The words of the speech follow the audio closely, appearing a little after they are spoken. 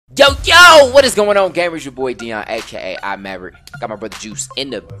Yo, what is going on, gamers? Your boy Dion, aka I Maverick. Got my brother Juice in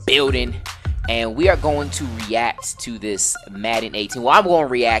the building, and we are going to react to this Madden 18. Well, I'm going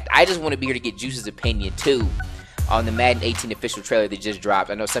to react. I just want to be here to get Juice's opinion too on the Madden 18 official trailer that just dropped.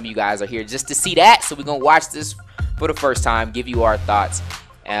 I know some of you guys are here just to see that, so we're going to watch this for the first time, give you our thoughts.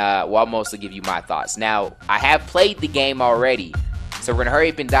 Well, I'll mostly give you my thoughts. Now, I have played the game already, so we're going to hurry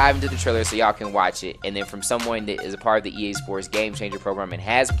up and dive into the trailer so y'all can watch it. And then from someone that is a part of the EA Sports Game Changer program and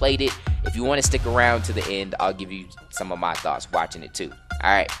has played it, if you want to stick around to the end, I'll give you some of my thoughts watching it too.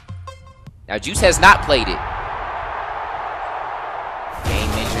 Alright. Now, Juice has not played it.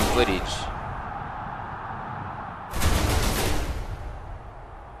 Game entry footage.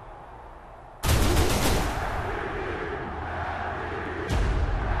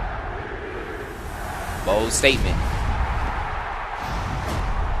 Bold statement.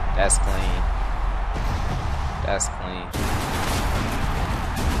 That's clean. That's clean.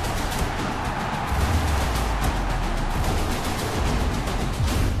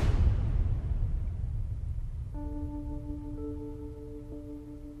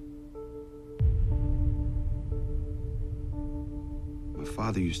 My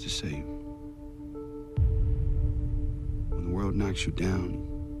father used to say, when the world knocks you down,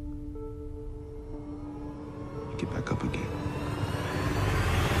 you get back up again.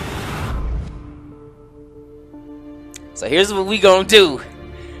 So here's what we gonna do.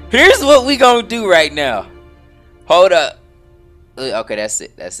 Here's what we gonna do right now. Hold up. Okay, that's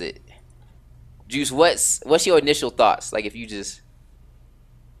it. That's it. Juice, what's your initial thoughts? Like, if you just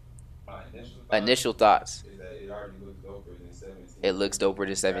initial thoughts. Is that it already looks doper than 17. It looks doper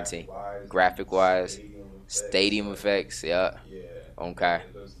than 17. Graphic wise, stadium effects. Yeah. Yeah. Okay.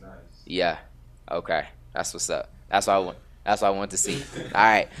 It looks nice. Yeah. Okay. That's what's up. That's what I want. That's what I want to see. All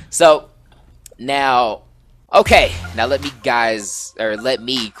right. So now. Okay, now let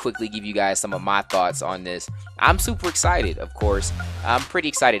me quickly give you guys some of my thoughts on this. I'm super excited, of course. I'm pretty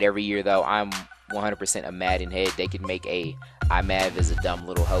excited every year, though. I'm 100% a Madden head. They could make a iMav as a dumb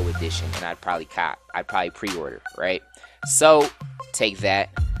little hoe edition, and I'd probably pre-order, right? So take that.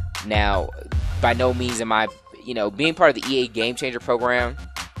 Now, by no means am I, being part of the EA Game Changer program.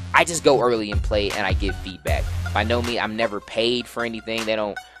 I just go early and play, and I give feedback. By no means, I'm never paid for anything. They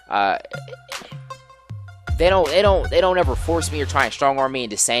don't ever force me or try and strong arm me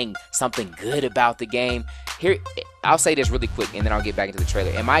into saying something good about the game. Here, I'll say this really quick, and then I'll get back into the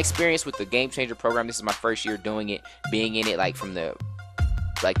trailer. In my experience with the Game Changer program, this is my first year doing it, being in it like from the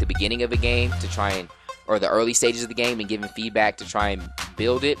beginning of a game to try and, or the early stages of the game, and giving feedback to try and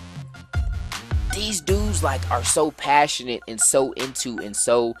build it. These dudes are so passionate and so into and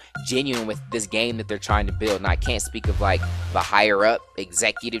so genuine with this game that they're trying to build. And I can't speak of the higher up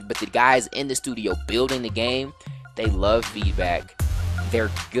executive, but the guys in the studio building the game, they love feedback. They're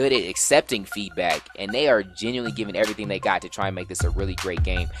good at accepting feedback, and they are genuinely giving everything they got to try and make this a really great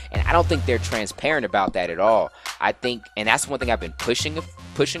game. And I don't think they're transparent about that at all. I think, and that's one thing I've been pushing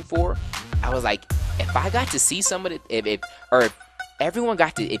for. I was like, if I got to see some of it, if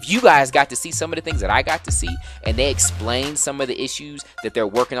you guys got to see some of the things that I got to see, and they explain some of the issues that they're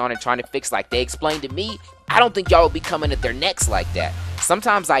working on and trying to fix like they explained to me, I don't think y'all will be coming at their necks like that.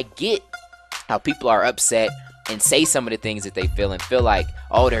 Sometimes I get how people are upset and say some of the things that they feel and feel like,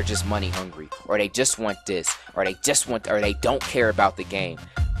 oh, they're just money hungry, or they just want this, or they don't care about the game.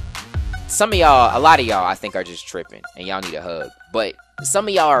 Some of y'all, a lot of y'all, I think are just tripping, and y'all need a hug. But some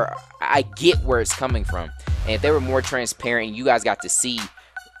of y'all I get where it's coming from. And if they were more transparent, you guys got to see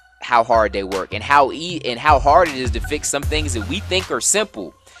how hard they work and how hard it is to fix some things that we think are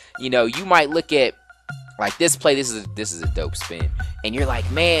simple. You might look at this play. This is a dope spin, and you're like,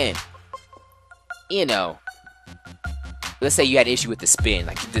 man, let's say you had an issue with the spin.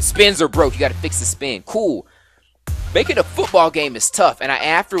 The spins are broke. You got to fix the spin. Cool. Making a football game is tough, and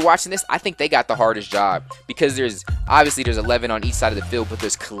after watching this, I think they got the hardest job, because there's 11 on each side of the field, but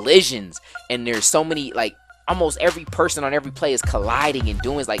there's collisions, and there's so many, almost every person on every play is colliding and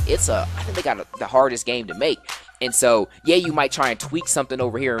doing. I think they got the hardest game to make. And so, yeah, you might try and tweak something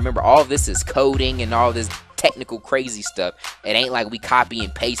over here. Remember, all of this is coding and all this technical crazy stuff. It ain't like we copy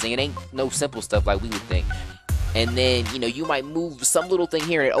and pasting. It ain't no simple stuff like we would think. And then, you might move some little thing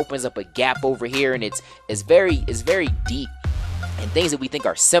here and it opens up a gap over here, and it's very deep. And things that we think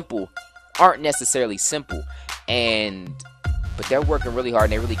are simple aren't necessarily simple. But they're working really hard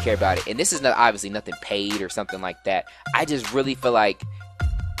and they really care about it. And this is obviously nothing paid or something like that. I just really feel like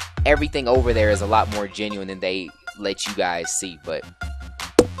everything over there is a lot more genuine than they let you guys see. But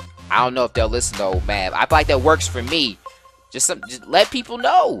I don't know if they'll listen to old Mav. I feel like that works for me. Just let people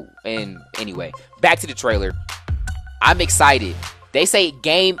know. And anyway, back to the trailer. I'm excited. They say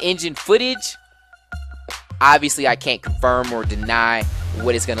game engine footage. Obviously, I can't confirm or deny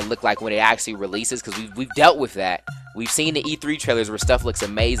what it's going to look like when it actually releases, because we've dealt with that. We've seen the E3 trailers where stuff looks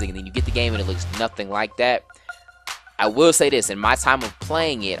amazing, and then you get the game and it looks nothing like that. I will say this, in my time of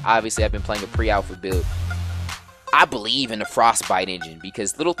playing it, obviously I've been playing a pre-alpha build, I believe in the Frostbite engine,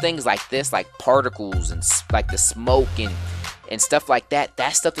 because little things like this, like particles and like the smoke and stuff like that,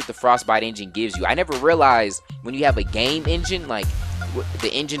 that's stuff that the Frostbite engine gives you. I never realized when you have a game engine, like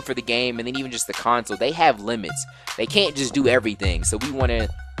the engine for the game and then even just the console, they have limits. They can't just do everything. So we want to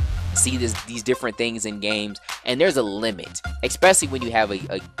see these different things in games, and there's a limit, especially when you have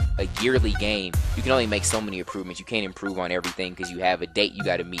a yearly game. You can only make so many improvements. You can't improve on everything because you have a date you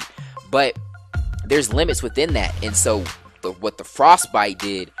got to meet, but there's limits within that. And so what the Frostbite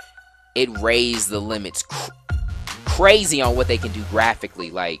did, it raised the limits crazy on what they can do graphically.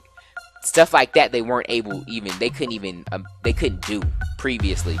 Like stuff like that they weren't able, they couldn't do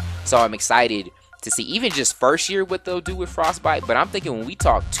previously. So I'm excited to see even just first year what they'll do with Frostbite. But I'm thinking when we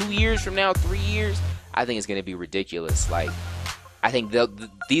talk 2 years from now, 3 years, I think it's going to be ridiculous. Like, I think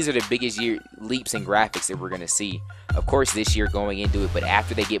these are the biggest leaps in graphics that we're going to see. Of course, this year going into it, but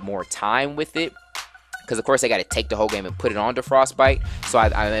after they get more time with it, because of course they got to take the whole game and put it onto Frostbite. So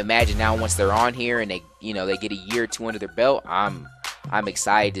I imagine now once they're on here and they get a year or two under their belt, I'm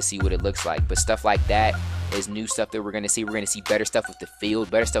excited to see what it looks like. But stuff like that is new stuff that we're going to see. We're going to see better stuff with the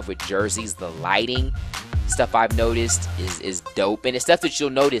field, better stuff with jerseys, the lighting. Stuff I've noticed is dope, and it's stuff that you'll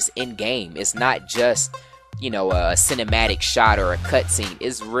notice in game. It's not just, a cinematic shot or a cutscene.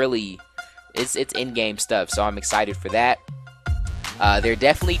 It's really, it's in-game stuff. So I'm excited for that. They're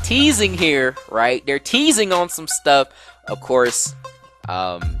definitely teasing here, right? They're teasing on some stuff. Of course,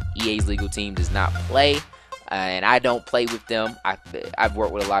 EA's legal team does not play. And I don't play with them. I've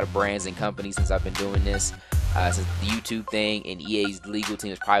worked with a lot of brands and companies since I've been doing this. Since the YouTube thing, and EA's legal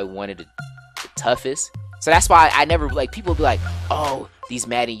team is probably one of the toughest. So that's why I never, people be like, oh, these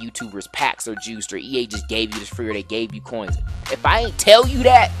Madden YouTubers packs are juiced, or EA just gave you this free, or they gave you coins. If I ain't tell you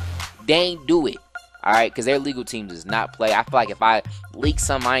that, they ain't do it. Alright, because their legal team does not play. I feel like if I leak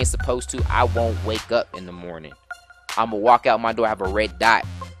something I ain't supposed to, I won't wake up in the morning. I'm going to walk out my door, have a red dot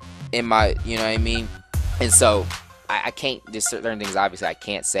in my, you know what I mean? And so, I can't, there's certain things obviously I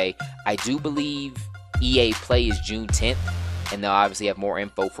can't say. I do believe EA Play is June 10th, and they'll obviously have more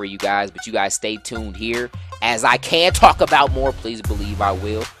info for you guys, but you guys stay tuned here. As I can talk about more, please believe I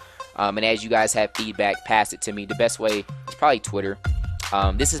will. And as you guys have feedback, pass it to me. The best way is probably Twitter.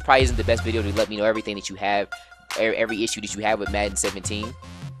 This probably isn't the best video to let me know everything that you have, every issue that you have with Madden 17.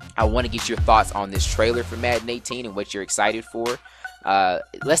 I want to get your thoughts on this trailer for Madden 18 and what you're excited for.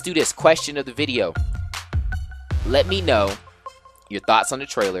 Let's do this. Question of the video. Let me know your thoughts on the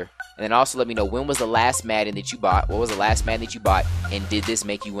trailer, and then also let me know when was the last Madden that you bought, what was the last Madden that you bought, and did this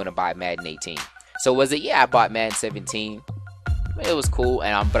make you want to buy Madden 18? So was it, yeah, I bought Madden 17, it was cool,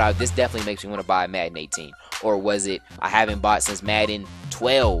 and but this definitely makes me want to buy Madden 18, or was it, I haven't bought since Madden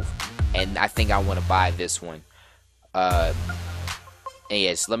 12, and I think I want to buy this one. And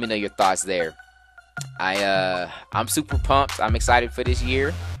yes, let me know your thoughts there. I'm super pumped. I'm excited for this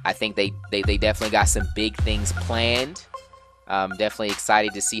year. I think they definitely got some big things planned. I'm definitely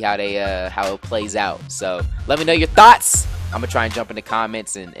excited to see how it plays out. So let me know your thoughts. I'm gonna try and jump in the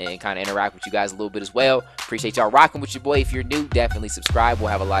comments and kind of interact with you guys a little bit as well. Appreciate y'all rocking with your boy. If you're new, definitely subscribe. We'll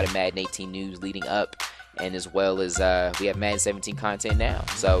have a lot of Madden 18 news leading up, and as well as we have Madden 17 content now.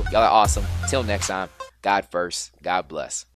 So y'all are awesome. Till next time, God first. God bless.